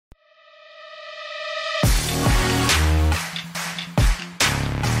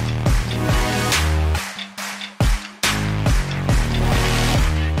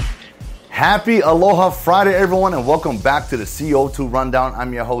Happy Aloha Friday, everyone, and welcome back to the CO2 Rundown.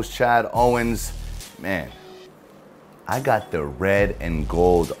 I'm your host, Chad Owens. Man, I got the red and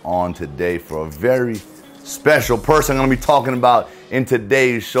gold on today for a very special person I'm going to be talking about in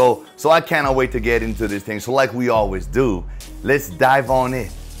today's show. So I cannot wait to get into this thing. So like we always do, let's dive on in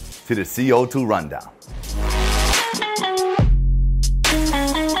to the CO2 Rundown.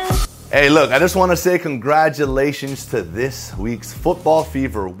 Hey, look, I just want to say congratulations to this week's Football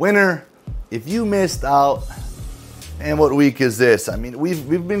Fever winner. If you missed out, and what week is this? I mean, we've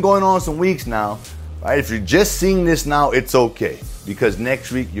been going on some weeks now, right? If you're just seeing this now, it's okay, because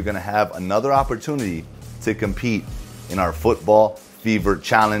next week you're going to have another opportunity to compete in our Football Fever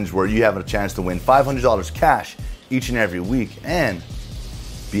Challenge, where you have a chance to win $500 cash each and every week and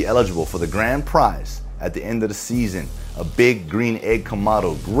be eligible for the grand prize at the end of the season, a big green egg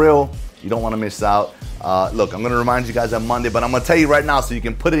Kamado grill. You don't want to miss out. Look, I'm going to remind you guys on Monday, but I'm going to tell you right now so you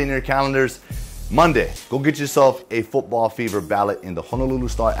can put it in your calendars. Monday, go get yourself a Football Fever ballot in the Honolulu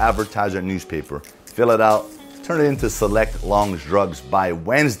Star Advertiser newspaper. Fill it out. Turn it into Select Long's Drugs by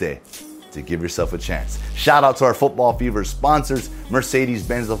Wednesday to give yourself a chance. Shout out to our Football Fever sponsors,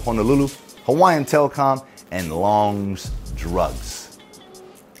 Mercedes-Benz of Honolulu, Hawaiian Telecom, and Long's Drugs.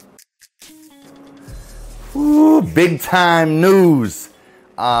 Ooh, big time news.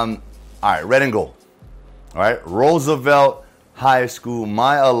 All right, red and gold. All right, Roosevelt High School,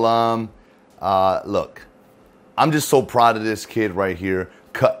 my alum. Look, I'm just so proud of this kid right here.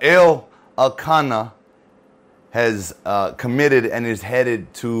 Ka'el Akana has committed and is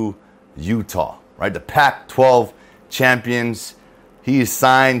headed to Utah, right? The Pac-12 champions. He is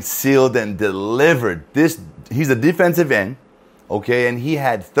signed, sealed, and delivered. He's a defensive end, okay, and he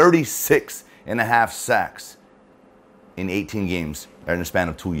had 36 and a half sacks in 18 games in the span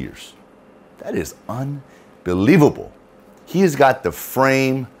of 2 years. That is unbelievable. He's got the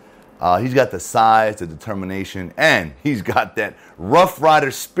frame, he's got the size, the determination, and he's got that Rough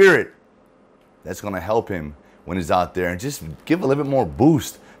Rider spirit that's going to help him when he's out there and just give a little bit more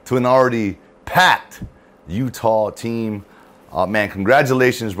boost to an already packed Utah team. Man,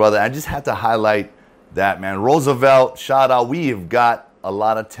 congratulations, brother. I just have to highlight that, man. Roosevelt, shout out. We have got a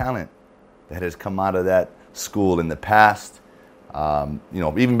lot of talent that has come out of that school in the past,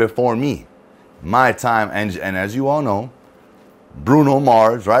 even before me. My time, and as you all know, Bruno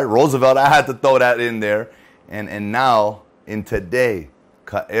Mars, right? Roosevelt, I had to throw that in there. And now, in today,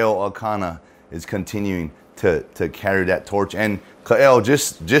 Ka'el Akana is continuing to carry that torch. And Ka'el,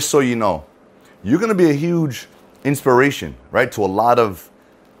 just so you know, you're going to be a huge inspiration, right, to a lot of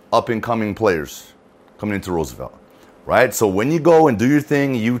up-and-coming players coming into Roosevelt, right? So when you go and do your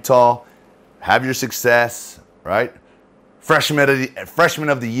thing in Utah, have your success, right? Freshman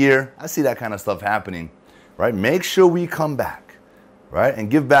of the year. I see that kind of stuff happening, right? Make sure we come back, right? And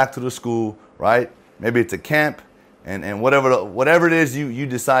give back to the school, right? Maybe it's a camp and whatever it is you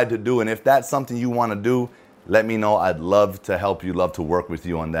decide to do. And if that's something you want to do, let me know. I'd love to help you, love to work with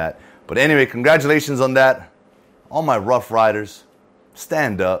you on that. But anyway, congratulations on that. All my Rough Riders,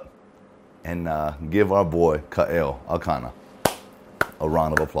 stand up and give our boy Ka'el Akana a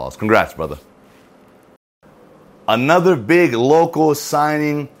round of applause. Congrats, brother. Another big local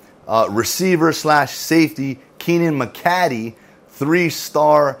signing, receiver/safety, Keenan McCaddy,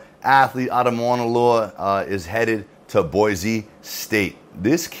 3-star athlete out of Mauna Loa, is headed to Boise State.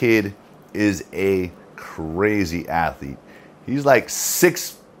 This kid is a crazy athlete. He's like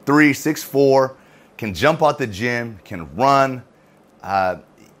 6'3", 6'4", can jump out the gym, can run.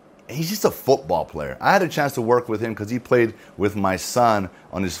 He's just a football player. I had a chance to work with him because he played with my son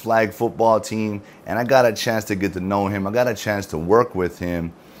on his flag football team, and I got a chance to get to know him. I got a chance to work with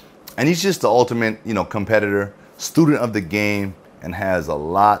him, and he's just the ultimate, competitor, student of the game, and has a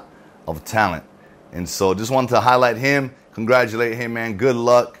lot of talent. And so just wanted to highlight him, congratulate him, man. Good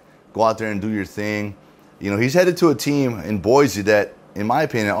luck. Go out there and do your thing. He's headed to a team in Boise that, in my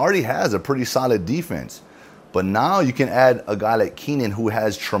opinion, already has a pretty solid defense. But now you can add a guy like Keenan, who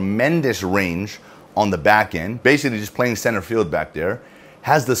has tremendous range on the back end, basically just playing center field back there,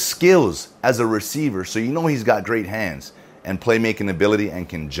 has the skills as a receiver, so he's got great hands and playmaking ability and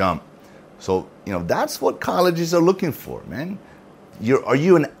can jump. So, that's what colleges are looking for, man. Are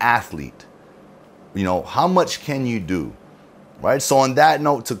you an athlete? How much can you do? Right? So on that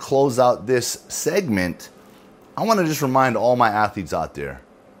note, to close out this segment, I want to just remind all my athletes out there,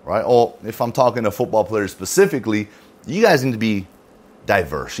 right? Or if I'm talking to football players specifically, you guys need to be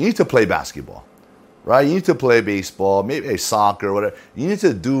diverse. You need to play basketball, right? You need to play baseball, maybe soccer, whatever. You need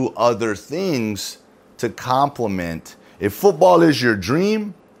to do other things to complement. If football is your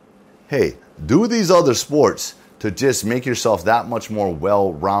dream, hey, do these other sports to just make yourself that much more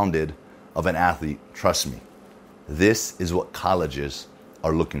well-rounded of an athlete. Trust me. This is what colleges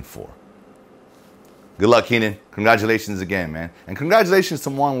are looking for. Good luck, Keenan. Congratulations again, man. And congratulations to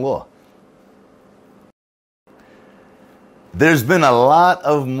Juan Law. There's been a lot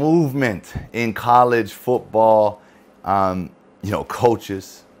of movement in college football,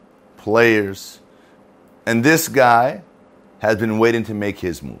 coaches, players. And this guy has been waiting to make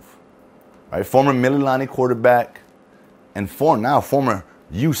his move. Right? Former Mililani quarterback and former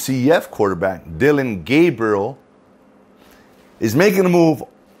UCF quarterback Dylan Gabriel is making a move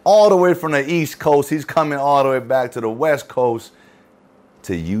all the way from the East Coast. He's coming all the way back to the West Coast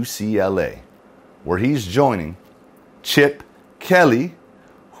to UCLA, where he's joining Chip Kelly,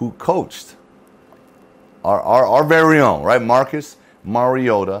 who coached our very own, right, Marcus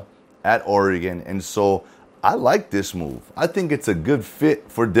Mariota at Oregon. And so I like this move. I think it's a good fit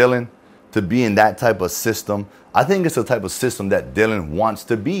for Dylan to be in that type of system. I think it's the type of system that Dylan wants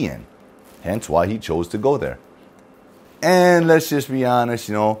to be in. Hence why he chose to go there. And let's just be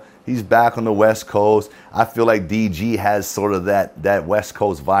honest, he's back on the West Coast. I feel like DG has sort of that West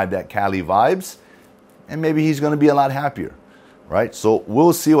Coast vibe, that Cali vibes. And maybe he's going to be a lot happier, right? So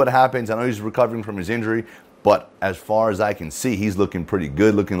we'll see what happens. I know he's recovering from his injury, but as far as I can see, he's looking pretty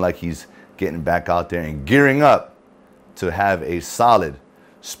good, looking like he's getting back out there and gearing up to have a solid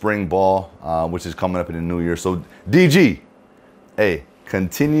spring ball, which is coming up in the new year. So DG, hey,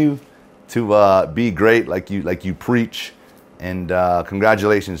 continue to be great like you preach, and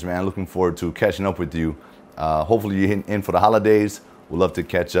congratulations, man. Looking forward to catching up with you. Hopefully you're in for the holidays. We'd love to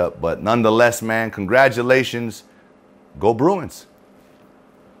catch up, but nonetheless, man, congratulations. Go Bruins.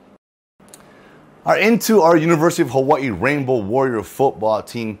 All right, into our University of Hawaii Rainbow Warrior football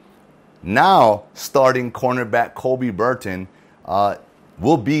team. Now starting cornerback Kobe Burton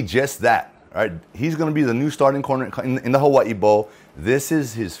will be just that. All right, he's going to be the new starting corner in the Hawaii Bowl. This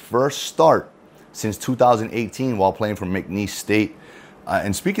is his first start since 2018 while playing for McNeese State.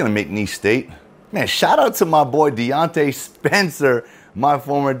 And speaking of McNeese State, man, shout out to my boy Deontay Spencer, my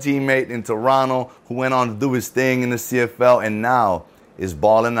former teammate in Toronto, who went on to do his thing in the CFL and now is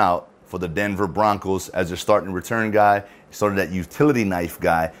balling out for the Denver Broncos as their starting return guy, sort of that utility knife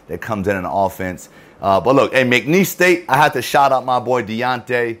guy that comes in an offense. But look, hey, McNeese State, I had to shout out my boy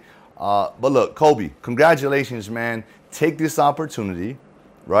Deontay. But look, Kobe, congratulations, man. Take this opportunity,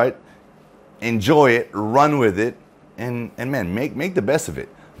 right? Enjoy it, run with it, and man, make the best of it.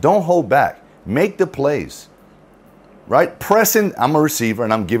 Don't hold back. Make the plays, right? Press in. I'm a receiver,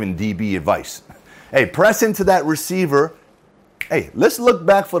 and I'm giving DB advice. Hey, press into that receiver. Hey, let's look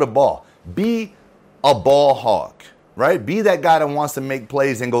back for the ball. Be a ball hawk, right? Be that guy that wants to make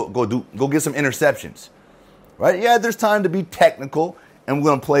plays and go get some interceptions, right? Yeah, there's time to be technical, and we're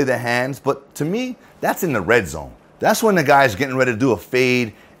going to play the hands. But to me, that's in the red zone. That's when the guy's getting ready to do a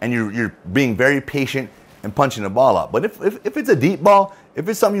fade, and you're being very patient and punching the ball out. But if it's a deep ball, if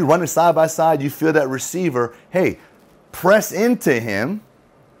it's something you're running side by side, you feel that receiver, hey, press into him.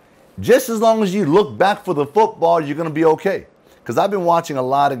 Just as long as you look back for the football, you're going to be okay. Because I've been watching a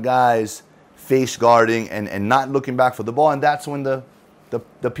lot of guys face guarding and not looking back for the ball, and that's when the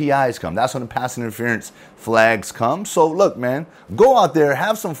PIs come. That's when the pass interference flags come. So look, man, go out there,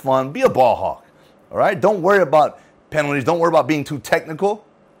 have some fun, be a ball hawk. All right? Don't worry about penalties. Don't worry about being too technical.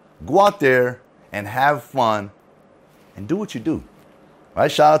 Go out there and have fun and do what you do. All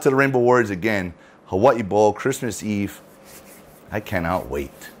right? Shout out to the Rainbow Warriors again. Hawaii Bowl, Christmas Eve. I cannot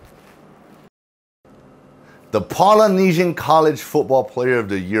wait. The Polynesian College Football Player of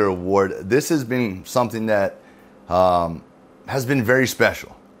the Year Award. This has been something that has been very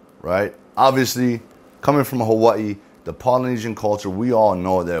special, right? Obviously, coming from Hawaii, the Polynesian culture, we all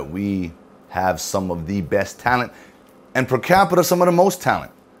know that we have some of the best talent and per capita some of the most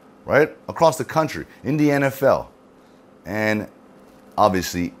talent, right? Across the country, in the NFL, and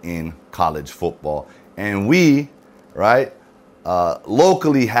obviously in college football. And we, right,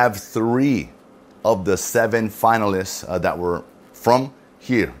 locally have 3 of the 7 finalists that were from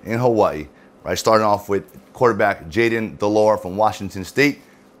here in Hawaii, right? Starting off with quarterback Jaden Delore from Washington State.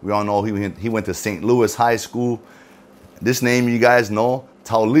 We all know he went to St. Louis High School. This name you guys know,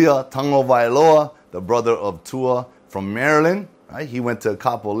 Taulia Tagovailoa, the brother of Tua from Maryland. Right? He went to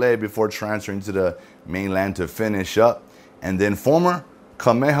Kapolei before transferring to the mainland to finish up. And then former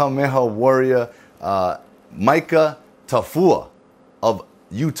Kamehameha Warrior Micah Tafua of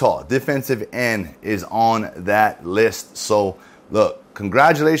Utah, defensive end, is on that list. So, look,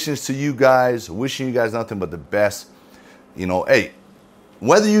 congratulations to you guys. Wishing you guys nothing but the best. Hey,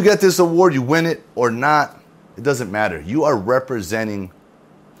 whether you get this award, you win it or not, it doesn't matter. You are representing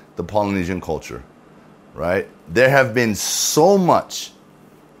the Polynesian culture, right? There have been so much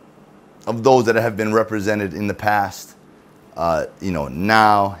of those that have been represented in the past,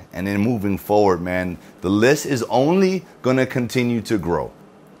 now and then moving forward, man. The list is only going to continue to grow.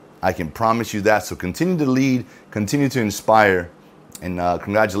 I can promise you that. So continue to lead, continue to inspire, and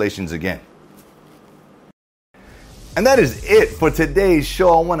congratulations again. And that is it for today's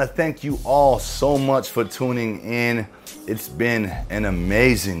show. I want to thank you all so much for tuning in. It's been an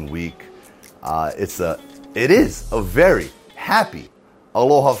amazing week. It is a very happy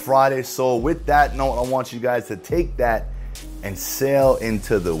Aloha Friday. So with that note, I want you guys to take that and sail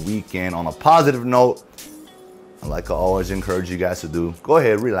into the weekend on a positive note. And like I always encourage you guys to do, go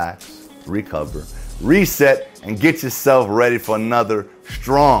ahead, relax, recover, reset, and get yourself ready for another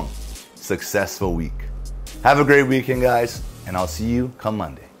strong, successful week. Have a great weekend, guys, and I'll see you come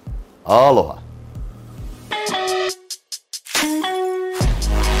Monday. Aloha.